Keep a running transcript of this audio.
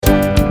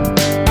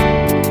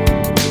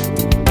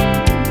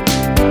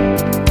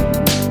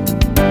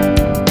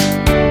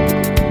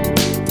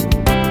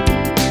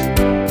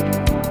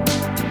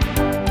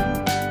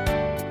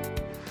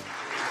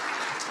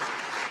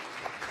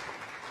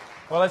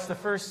the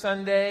first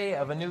Sunday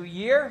of a new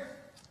year,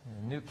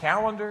 new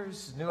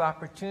calendars, new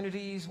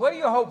opportunities. What do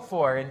you hope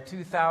for in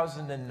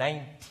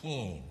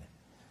 2019?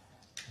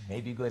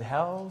 Maybe good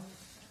health,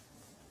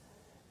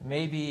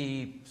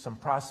 maybe some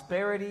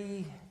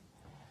prosperity,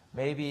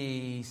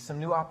 maybe some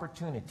new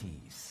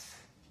opportunities.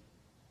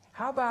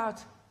 How about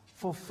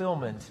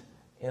fulfillment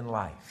in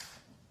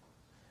life?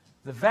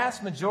 The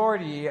vast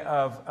majority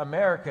of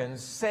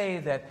Americans say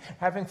that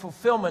having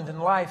fulfillment in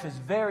life is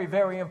very,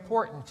 very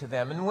important to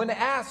them. And when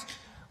asked,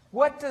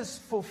 what does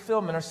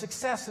fulfillment or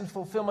success and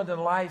fulfillment in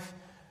life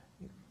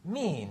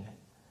mean?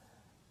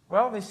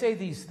 Well, they say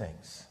these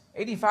things.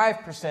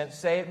 85%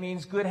 say it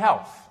means good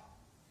health.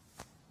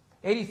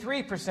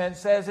 83%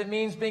 says it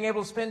means being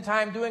able to spend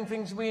time doing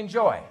things we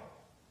enjoy.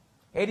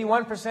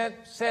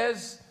 81%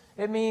 says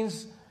it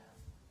means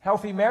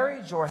healthy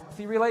marriage or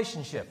healthy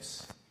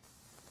relationships.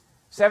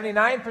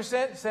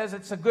 79% says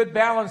it's a good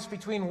balance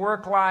between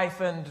work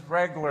life and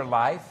regular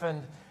life,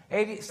 and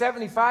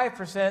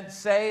 75%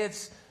 say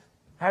it's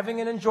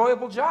having an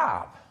enjoyable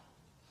job.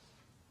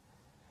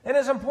 And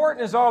as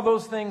important as all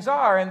those things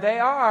are, and they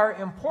are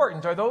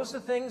important, are those the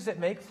things that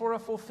make for a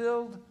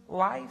fulfilled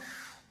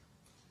life?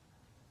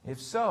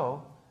 If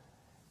so,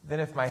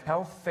 then if my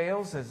health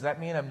fails, does that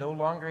mean I'm no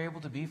longer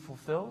able to be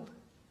fulfilled?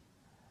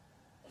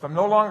 If I'm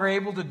no longer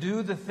able to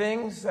do the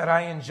things that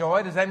I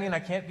enjoy, does that mean I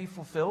can't be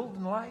fulfilled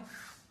in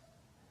life?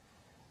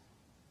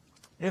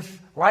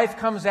 If life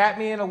comes at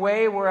me in a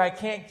way where I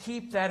can't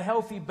keep that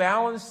healthy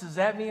balance, does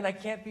that mean I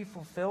can't be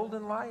fulfilled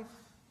in life?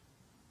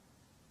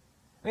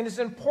 I mean, as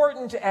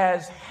important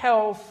as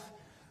health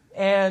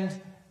and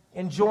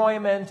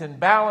enjoyment and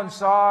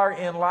balance are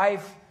in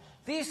life,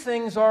 these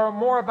things are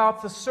more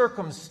about the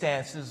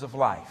circumstances of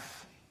life.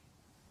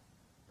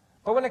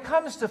 But when it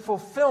comes to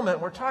fulfillment,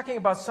 we're talking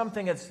about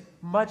something that's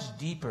much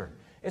deeper.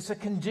 It's a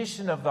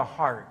condition of the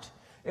heart.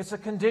 It's a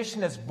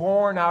condition that's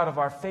born out of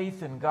our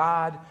faith in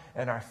God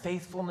and our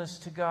faithfulness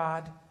to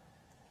God.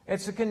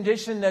 It's a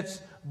condition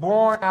that's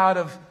born out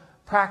of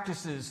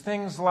practices,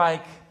 things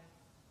like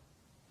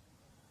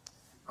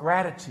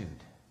gratitude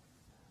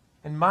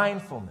and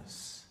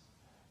mindfulness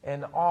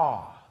and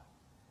awe.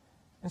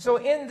 And so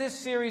in this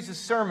series of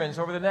sermons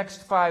over the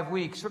next 5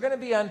 weeks, we're going to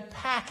be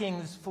unpacking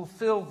this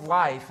fulfilled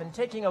life and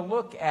taking a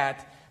look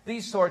at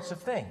these sorts of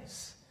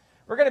things.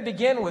 We're going to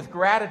begin with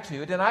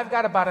gratitude, and I've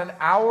got about an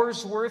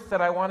hour's worth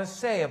that I want to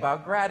say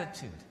about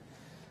gratitude.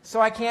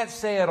 So I can't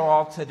say it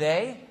all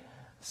today.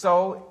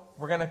 So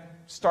we're going to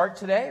start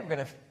today. We're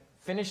going to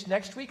finish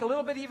next week, a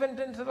little bit even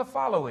into the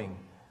following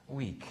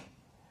week.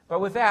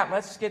 But with that,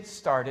 let's get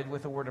started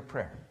with a word of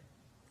prayer.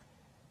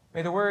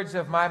 May the words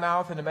of my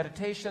mouth and the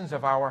meditations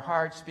of our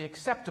hearts be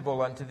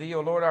acceptable unto thee, O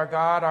Lord our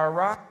God, our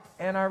rock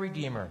and our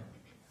Redeemer.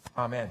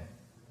 Amen.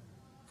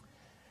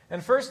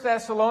 In 1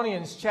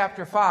 Thessalonians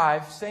chapter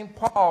 5, St.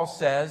 Paul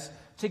says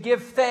to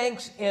give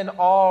thanks in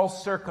all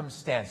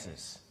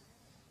circumstances.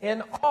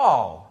 In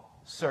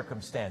all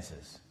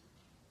circumstances.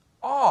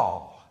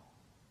 All.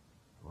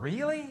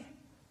 Really?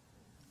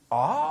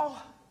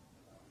 All?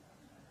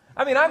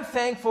 I mean, I'm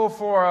thankful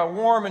for a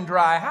warm and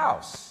dry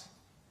house.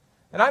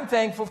 And I'm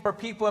thankful for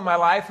people in my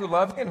life who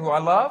love me and who I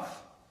love.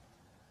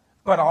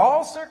 But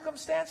all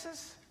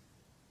circumstances?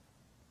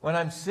 When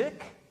I'm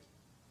sick?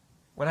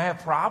 When I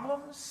have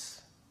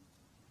problems?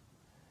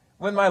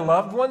 When my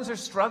loved ones are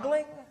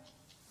struggling?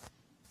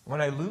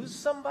 When I lose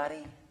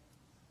somebody?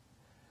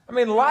 I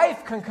mean,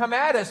 life can come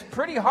at us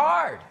pretty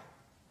hard.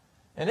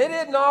 And it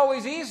isn't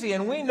always easy,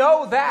 and we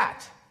know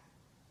that.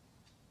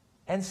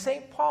 And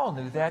St. Paul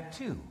knew that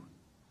too,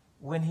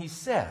 when he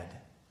said,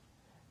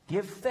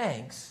 give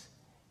thanks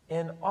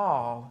in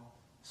all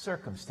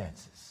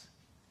circumstances.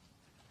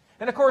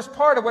 And of course,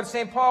 part of what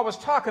St. Paul was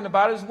talking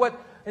about is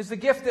what is the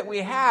gift that we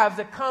have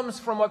that comes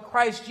from what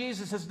Christ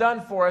Jesus has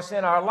done for us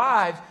in our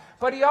lives.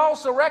 But he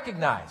also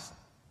recognized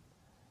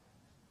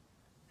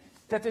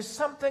that there's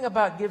something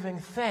about giving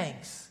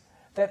thanks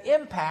that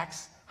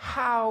impacts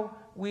how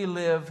we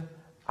live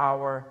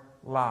our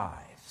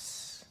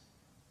lives.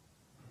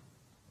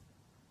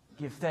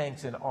 Give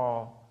thanks in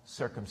all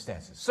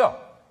circumstances. So,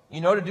 you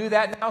know to do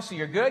that now, so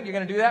you're good? You're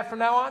going to do that from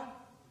now on?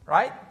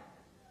 Right?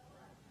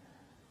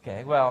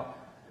 Okay, well,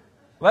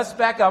 let's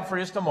back up for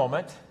just a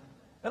moment.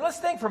 And let's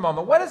think for a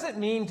moment. What does it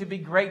mean to be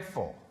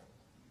grateful?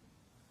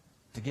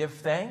 To give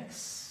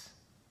thanks?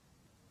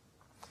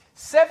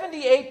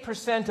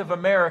 78% of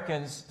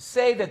Americans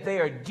say that they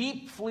are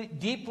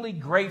deeply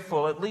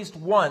grateful at least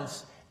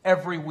once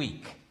every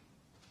week.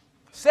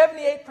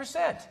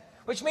 78%,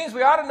 which means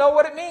we ought to know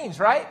what it means,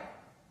 right?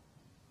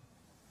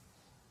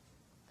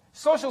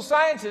 Social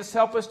scientists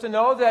help us to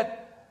know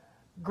that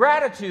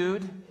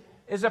gratitude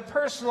is a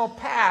personal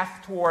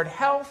path toward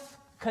health,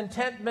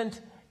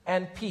 contentment,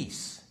 and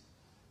peace.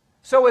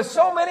 So with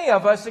so many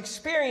of us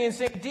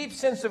experiencing a deep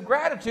sense of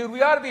gratitude,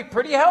 we ought to be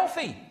pretty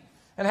healthy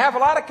and have a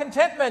lot of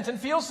contentment and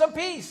feel some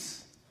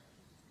peace.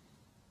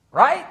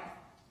 Right?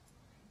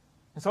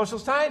 And social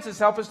scientists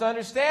help us to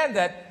understand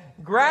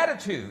that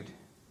gratitude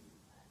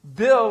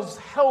builds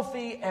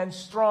healthy and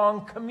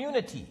strong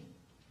community.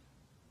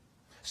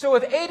 So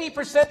with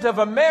 80% of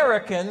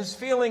Americans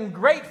feeling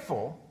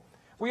grateful,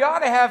 we ought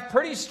to have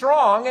pretty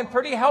strong and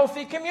pretty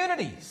healthy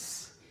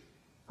communities,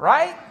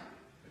 right?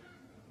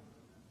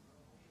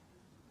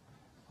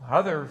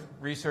 Other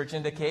research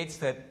indicates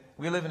that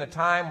we live in a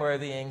time where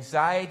the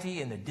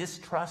anxiety and the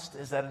distrust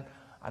is at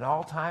an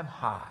all-time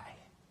high.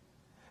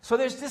 So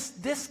there's this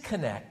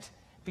disconnect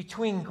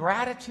between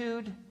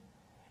gratitude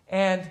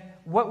and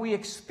what we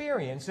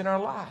experience in our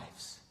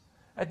lives.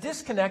 A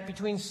disconnect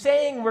between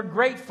saying we're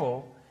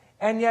grateful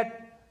and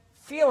yet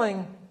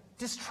feeling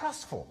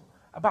distrustful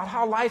about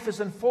how life is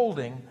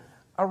unfolding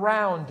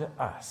around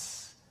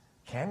us.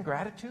 Can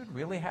gratitude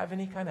really have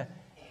any kind of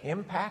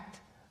impact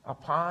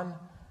upon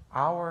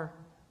our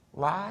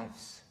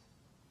lives?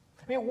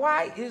 I mean,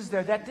 why is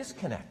there that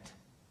disconnect?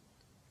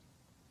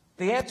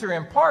 The answer,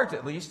 in part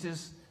at least,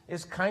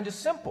 is kind of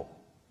simple.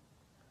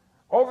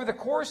 Over the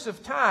course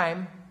of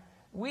time,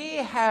 we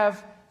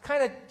have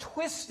kind of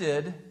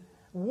twisted,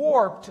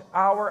 warped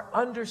our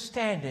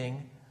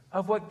understanding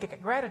of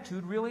what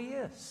gratitude really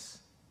is.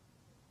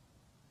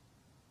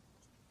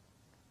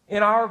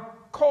 In our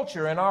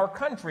culture, in our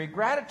country,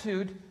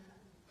 gratitude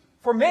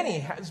for many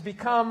has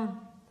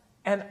become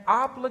an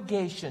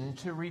obligation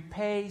to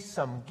repay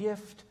some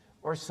gift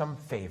or some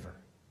favor.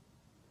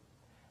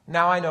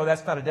 Now, I know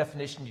that's not a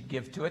definition you'd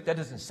give to it. That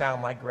doesn't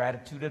sound like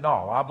gratitude at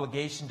all.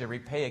 Obligation to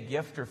repay a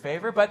gift or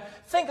favor. But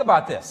think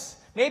about this.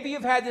 Maybe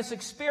you've had this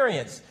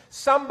experience.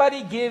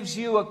 Somebody gives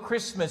you a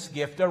Christmas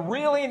gift, a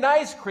really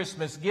nice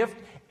Christmas gift,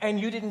 and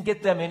you didn't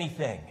get them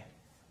anything.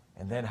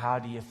 And then how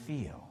do you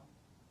feel?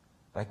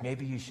 Like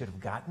maybe you should have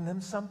gotten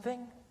them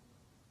something?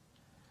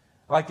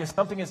 Like there's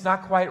something that's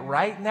not quite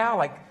right now?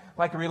 Like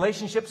a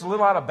relationship's a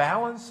little out of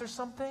balance or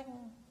something?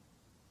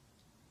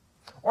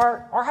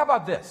 Or how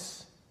about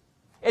this?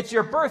 It's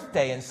your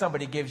birthday and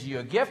somebody gives you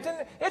a gift,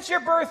 and it's your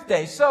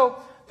birthday, so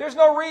there's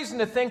no reason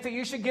to think that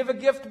you should give a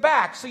gift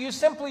back. So you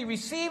simply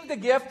receive the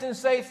gift and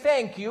say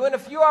thank you, and a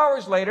few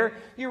hours later,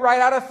 you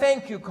write out a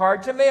thank you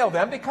card to mail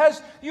them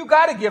because you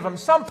got to give them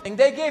something.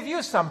 They gave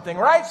you something,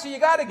 right? So you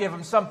got to give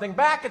them something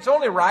back. It's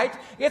only right.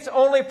 It's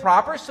only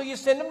proper. So you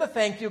send them the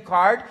thank you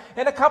card,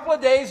 and a couple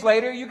of days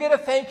later, you get a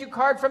thank you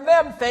card from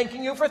them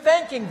thanking you for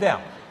thanking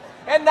them.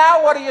 And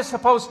now what are you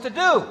supposed to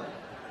do?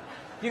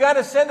 You got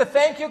to send a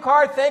thank you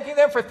card thanking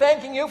them for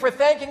thanking you for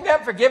thanking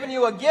them for giving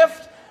you a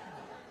gift.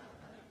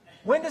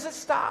 When does it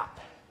stop?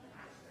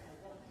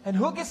 And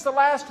who gets the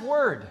last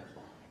word?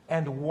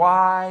 And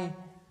why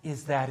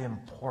is that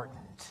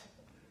important?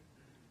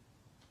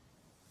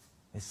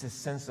 It's this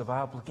sense of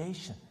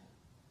obligation.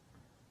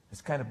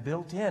 It's kind of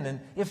built in. And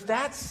if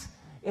that's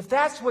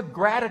what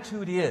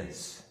gratitude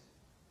is,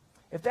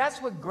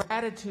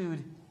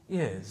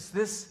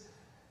 this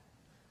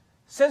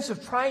sense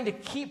of trying to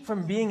keep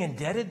from being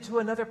indebted to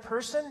another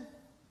person,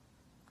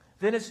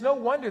 then it's no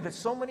wonder that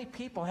so many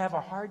people have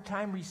a hard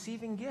time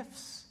receiving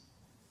gifts.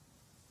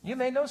 You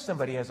may know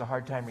somebody has a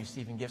hard time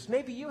receiving gifts.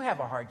 Maybe you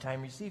have a hard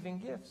time receiving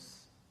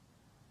gifts.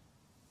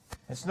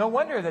 It's no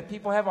wonder that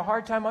people have a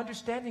hard time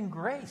understanding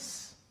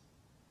grace.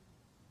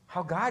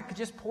 How God could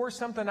just pour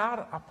something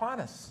out upon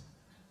us.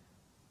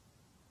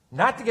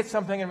 Not to get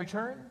something in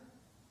return.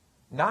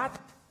 Not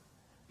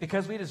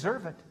because we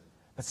deserve it,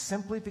 but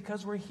simply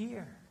because we're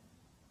here.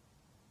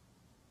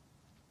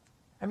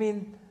 I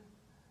mean,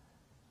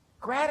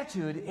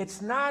 gratitude,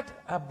 it's not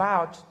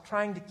about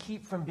trying to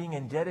keep from being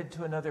indebted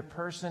to another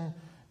person,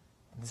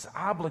 this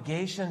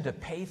obligation to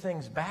pay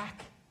things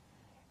back.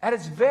 At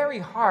its very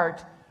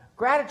heart,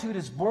 gratitude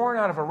is born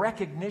out of a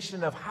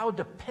recognition of how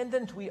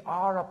dependent we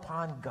are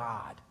upon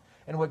God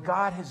and what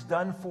God has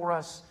done for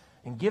us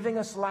in giving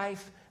us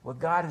life, what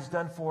God has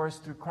done for us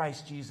through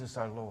Christ Jesus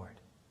our Lord.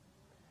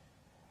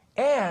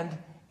 And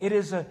it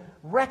is a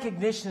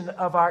recognition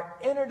of our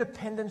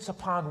interdependence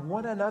upon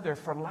one another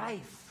for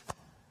life.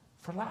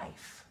 For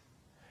life.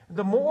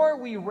 The more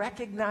we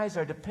recognize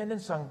our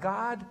dependence on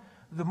God,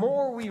 the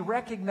more we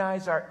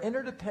recognize our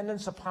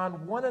interdependence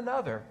upon one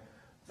another,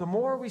 the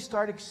more we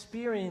start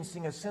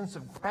experiencing a sense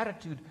of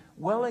gratitude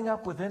welling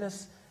up within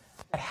us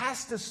that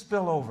has to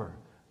spill over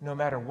no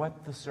matter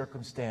what the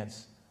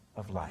circumstance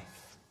of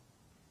life.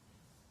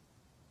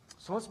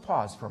 So let's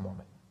pause for a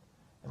moment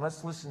and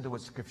let's listen to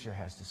what Scripture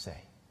has to say.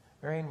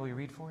 Marion, will you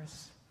read for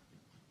us?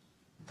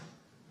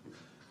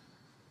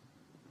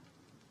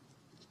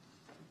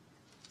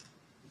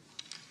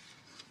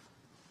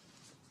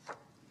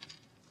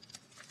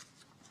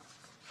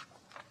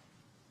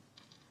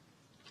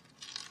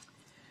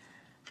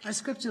 Our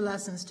scripture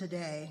lessons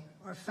today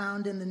are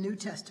found in the New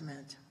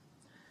Testament.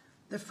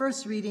 The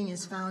first reading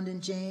is found in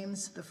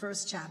James, the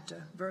first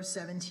chapter, verse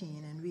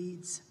 17, and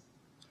reads,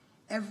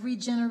 "Every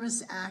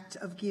generous act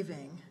of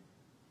giving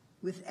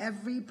with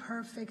every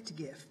perfect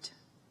gift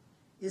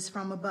is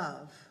from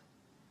above,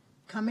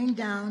 coming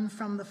down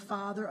from the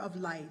Father of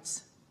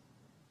lights,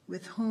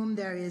 with whom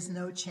there is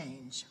no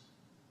change."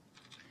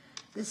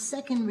 The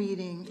second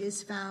reading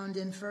is found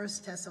in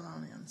 1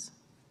 Thessalonians,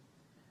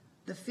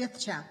 the 5th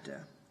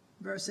chapter,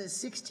 verses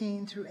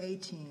 16 through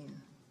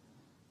 18,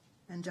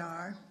 and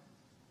are,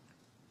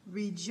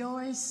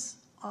 "Rejoice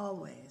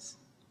always,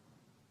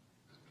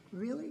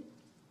 Really?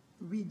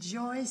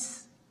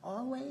 Rejoice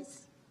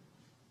always?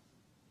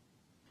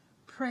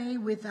 Pray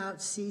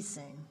without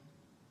ceasing.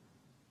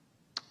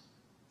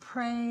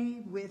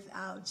 Pray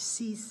without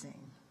ceasing.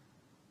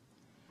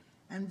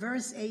 And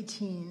verse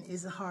 18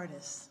 is the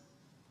hardest.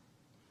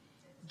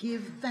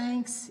 Give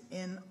thanks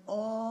in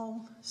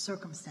all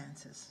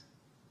circumstances.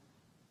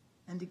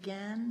 And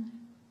again,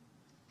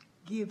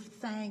 give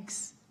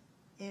thanks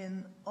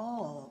in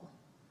all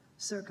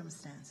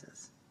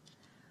circumstances.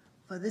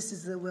 For this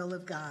is the will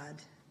of God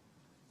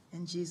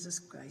in Jesus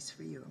Christ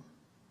for you.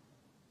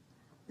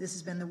 This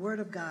has been the word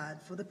of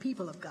God for the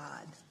people of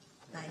God.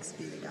 Thanks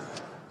be to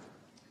God.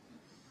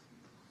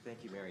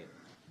 Thank you, Marion.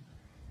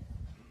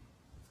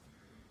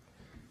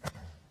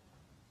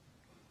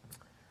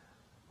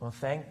 Well,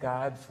 thank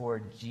God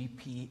for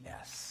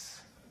GPS.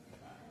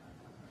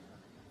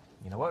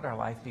 You know, what would our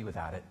life be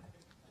without it?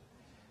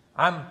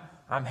 I'm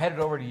headed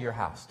over to your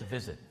house to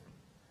visit,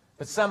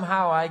 but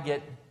somehow I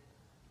get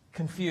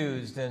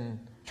confused and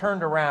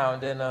turned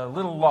around and a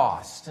little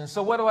lost. And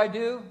so what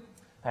do?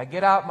 I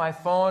get out my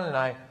phone and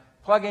I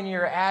plug in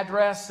your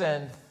address,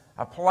 and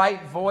a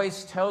polite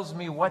voice tells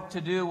me what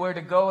to do, where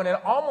to go, and it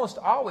almost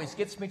always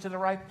gets me to the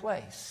right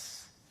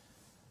place.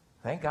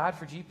 Thank God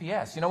for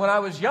GPS. You know, when I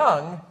was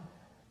young,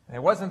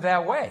 it wasn't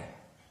that way.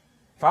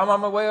 If I'm on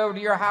my way over to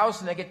your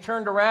house and I get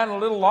turned around and a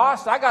little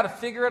lost, I got to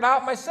figure it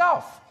out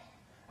myself.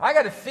 I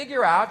got to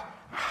figure out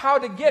how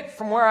to get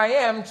from where I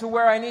am to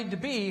where I need to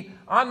be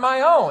on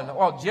my own.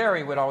 Well,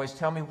 Jerry would always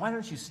tell me, why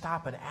don't you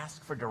stop and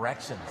ask for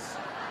directions?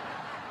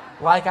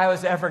 Like I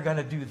was ever going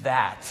to do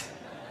that.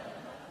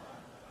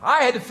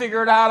 I had to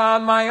figure it out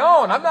on my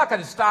own. I'm not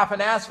going to stop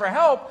and ask for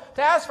help.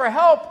 To ask for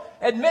help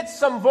admits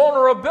some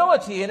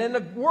vulnerability. And in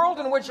the world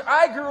in which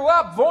I grew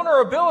up,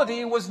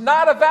 vulnerability was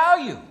not a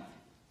value.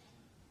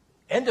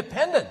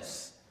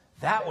 Independence,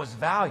 that was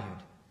valued.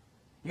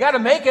 You got to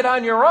make it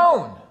on your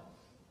own.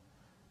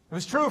 It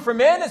was true for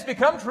men, it's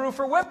become true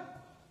for women.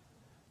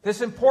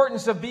 This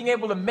importance of being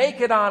able to make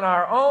it on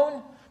our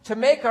own, to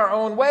make our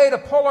own way, to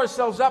pull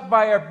ourselves up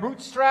by our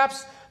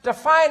bootstraps, to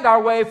find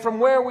our way from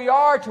where we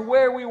are to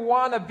where we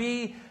want to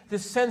be,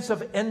 this sense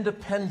of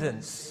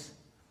independence.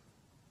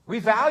 We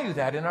value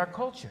that in our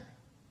culture.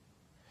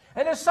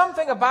 And there's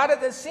something about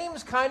it that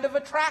seems kind of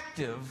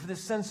attractive,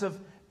 this sense of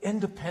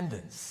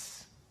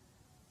independence.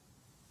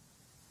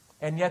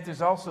 And yet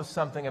there's also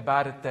something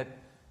about it that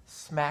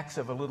smacks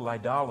of a little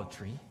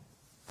idolatry.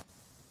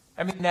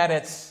 I mean, at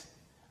its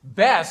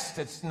best,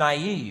 it's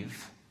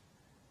naive.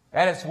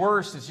 At its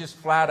worst, it's just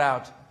flat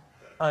out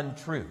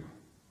untrue.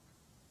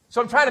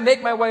 So I'm trying to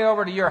make my way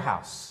over to your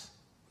house.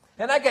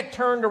 And I get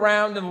turned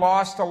around and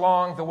lost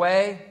along the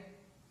way.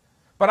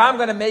 But I'm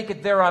going to make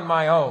it there on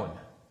my own.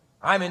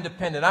 I'm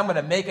independent. I'm going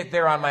to make it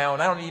there on my own.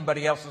 I don't need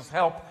anybody else's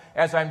help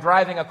as I'm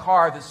driving a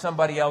car that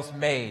somebody else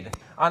made,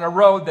 on a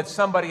road that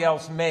somebody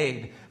else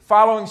made,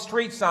 following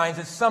street signs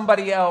that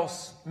somebody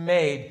else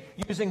made,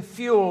 using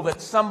fuel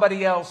that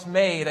somebody else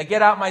made. I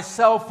get out my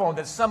cell phone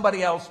that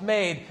somebody else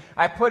made.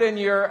 I put in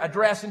your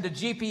address into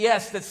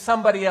GPS that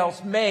somebody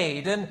else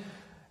made. And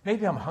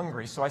maybe I'm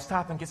hungry, so I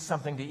stop and get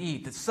something to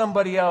eat that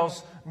somebody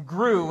else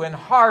grew and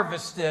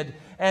harvested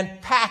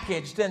and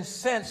packaged and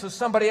sent so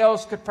somebody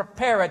else could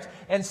prepare it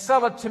and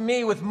sell it to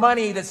me with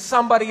money that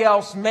somebody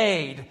else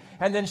made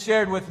and then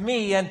shared with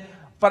me.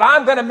 But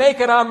I'm going to make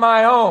it on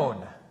my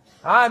own.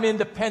 I'm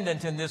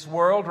independent in this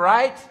world,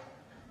 right?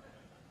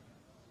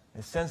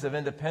 This sense of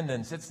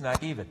independence, it's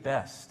naive at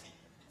best.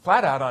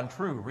 Flat out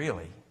untrue,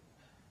 really.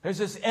 There's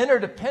this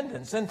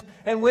interdependence.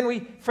 And when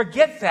we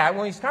forget that,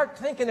 when we start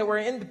thinking that we're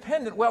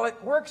independent, well,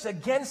 it works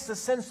against the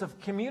sense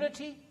of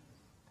community,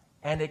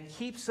 and it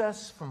keeps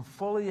us from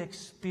fully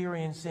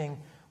experiencing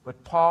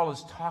what Paul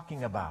is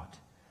talking about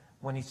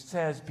when he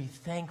says, be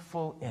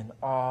thankful in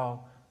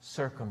all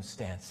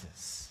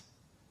circumstances.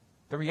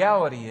 The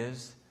reality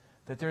is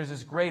that there's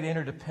this great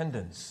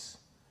interdependence,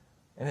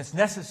 and it's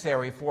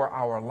necessary for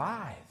our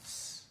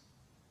lives.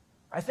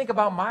 I think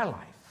about my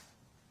life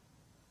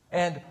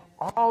and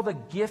all the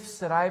gifts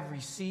that I've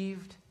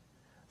received,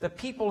 the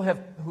people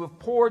who have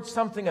poured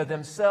something of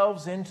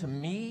themselves into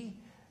me,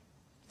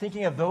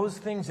 thinking of those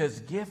things as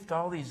gift,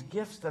 all these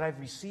gifts that I've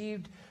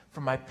received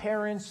from my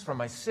parents, from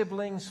my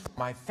siblings, from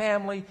my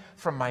family,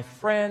 from my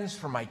friends,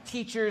 from my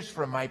teachers,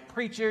 from my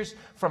preachers,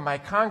 from my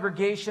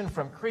congregation,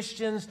 from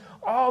Christians,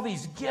 all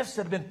these gifts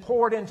that have been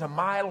poured into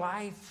my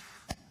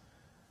life.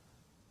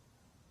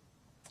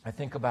 I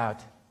think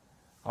about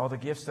all the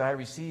gifts that I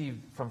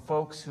received from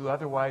folks who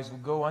otherwise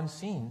would go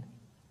unseen,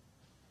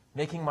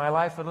 making my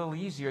life a little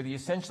easier, the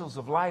essentials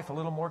of life a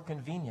little more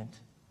convenient.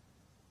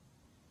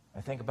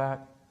 I think about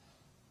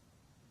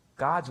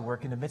God's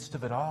work in the midst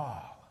of it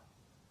all,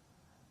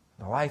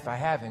 the life I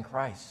have in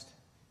Christ.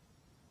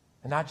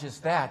 And not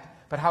just that,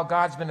 but how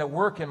God's been at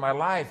work in my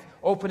life,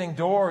 opening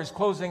doors,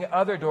 closing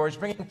other doors,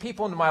 bringing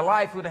people into my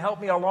life who would help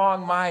me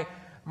along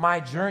my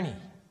journey.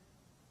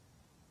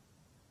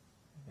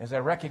 As I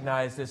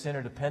recognize this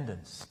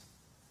interdependence,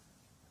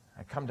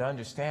 I come to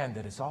understand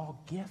that it's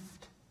all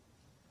gift.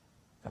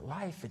 That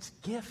life, it's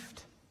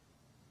gift.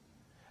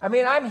 I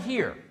mean, I'm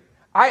here.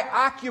 I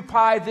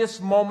occupy this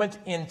moment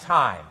in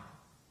time.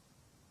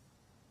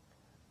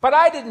 But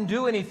I didn't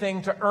do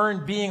anything to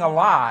earn being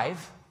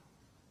alive.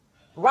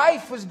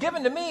 Life was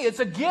given to me. It's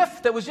a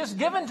gift that was just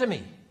given to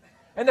me.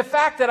 And the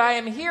fact that I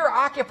am here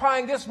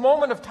occupying this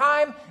moment of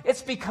time,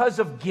 it's because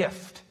of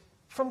gift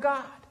from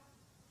God.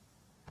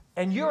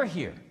 And you're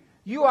here.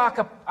 You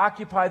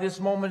occupy this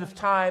moment of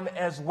time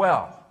as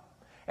well.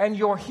 And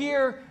you're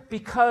here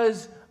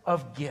because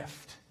of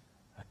gift.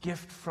 A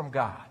gift from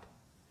God.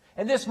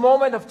 And this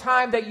moment of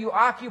time that you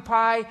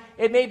occupy,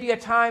 it may be a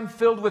time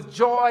filled with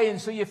joy, and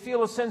so you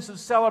feel a sense of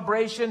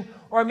celebration,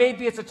 or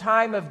maybe it's a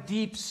time of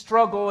deep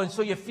struggle, and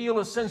so you feel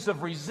a sense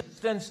of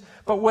resistance.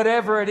 But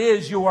whatever it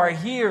is, you are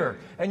here,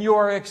 and you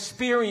are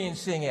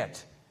experiencing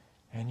it,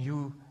 and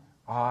you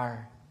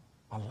are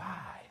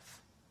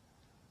alive.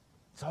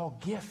 It's all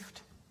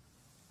gift.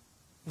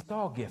 It's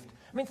all gift.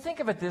 I mean,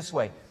 think of it this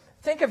way.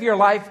 Think of your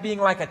life being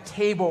like a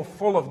table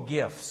full of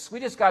gifts.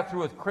 We just got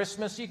through with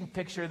Christmas. You can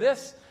picture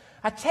this.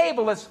 A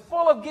table is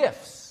full of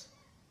gifts.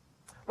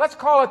 Let's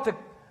call it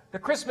the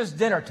Christmas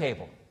dinner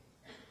table.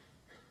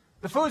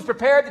 The food's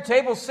prepared, the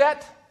table's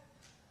set.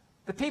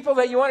 The people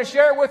that you want to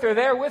share it with are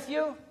there with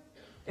you.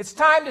 It's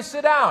time to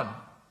sit down.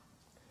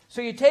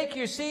 So you take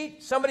your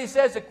seat, somebody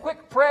says a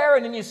quick prayer,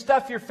 and then you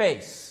stuff your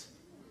face.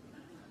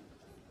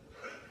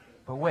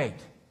 But wait.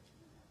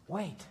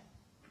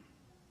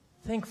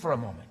 Think for a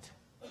moment.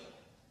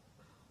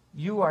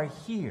 You are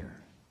here,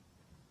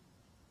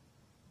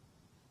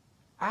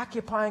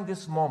 occupying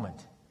this moment,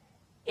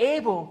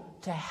 able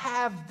to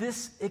have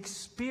this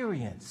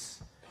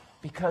experience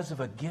because of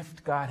a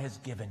gift God has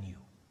given you.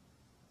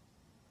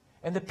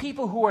 And the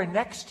people who are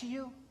next to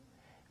you,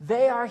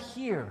 they are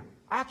here,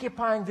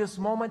 occupying this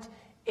moment,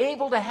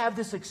 able to have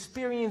this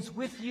experience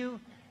with you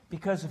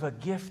because of a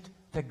gift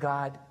that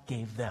God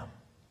gave them.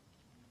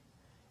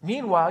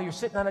 Meanwhile, you're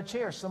sitting on a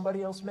chair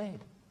somebody else made,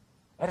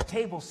 at a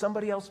table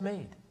somebody else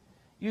made,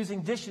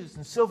 using dishes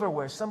and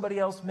silverware somebody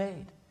else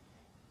made,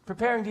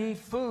 preparing to eat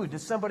food that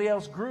somebody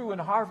else grew and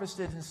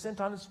harvested and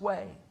sent on its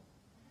way.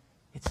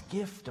 It's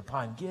gift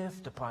upon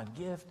gift upon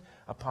gift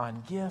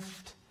upon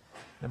gift.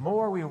 The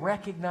more we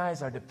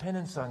recognize our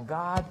dependence on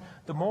God,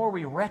 the more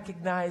we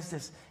recognize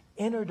this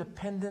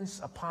interdependence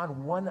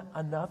upon one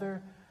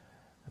another,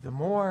 the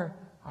more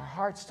our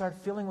hearts start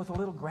filling with a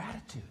little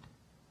gratitude,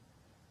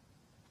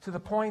 to the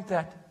point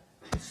that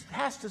it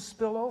has to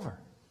spill over.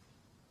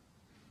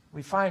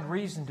 We find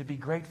reason to be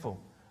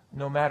grateful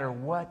no matter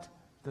what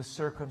the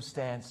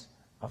circumstance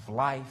of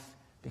life,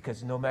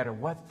 because no matter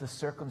what the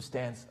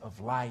circumstance of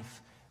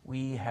life,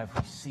 we have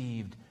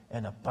received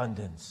an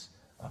abundance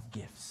of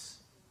gifts.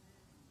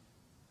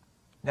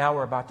 Now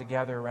we're about to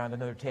gather around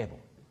another table.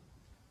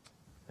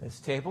 This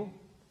table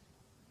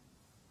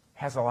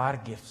has a lot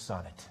of gifts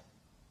on it.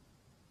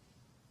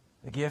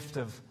 The gift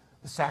of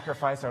the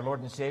sacrifice our Lord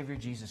and Savior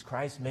Jesus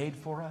Christ made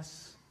for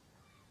us.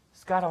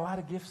 It's got a lot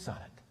of gifts on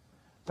it.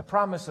 The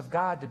promise of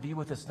God to be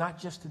with us not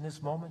just in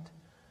this moment,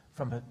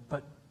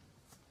 but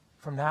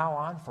from now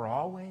on for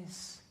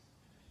always.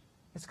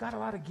 It's got a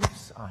lot of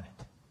gifts on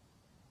it.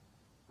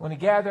 When we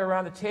gather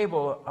around the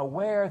table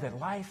aware that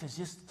life is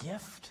just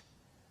gift,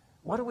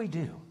 what do?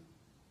 Do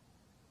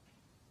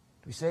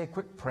we say a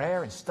quick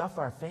prayer and stuff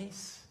our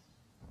face?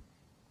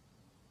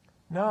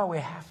 No, we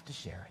have to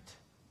share it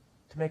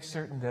to make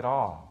certain that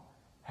all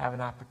have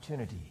an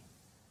opportunity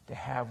to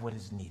have what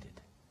is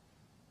needed.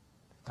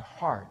 The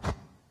heart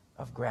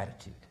of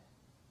gratitude.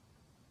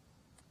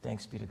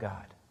 Thanks be to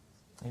God.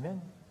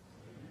 Amen?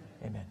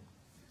 Amen.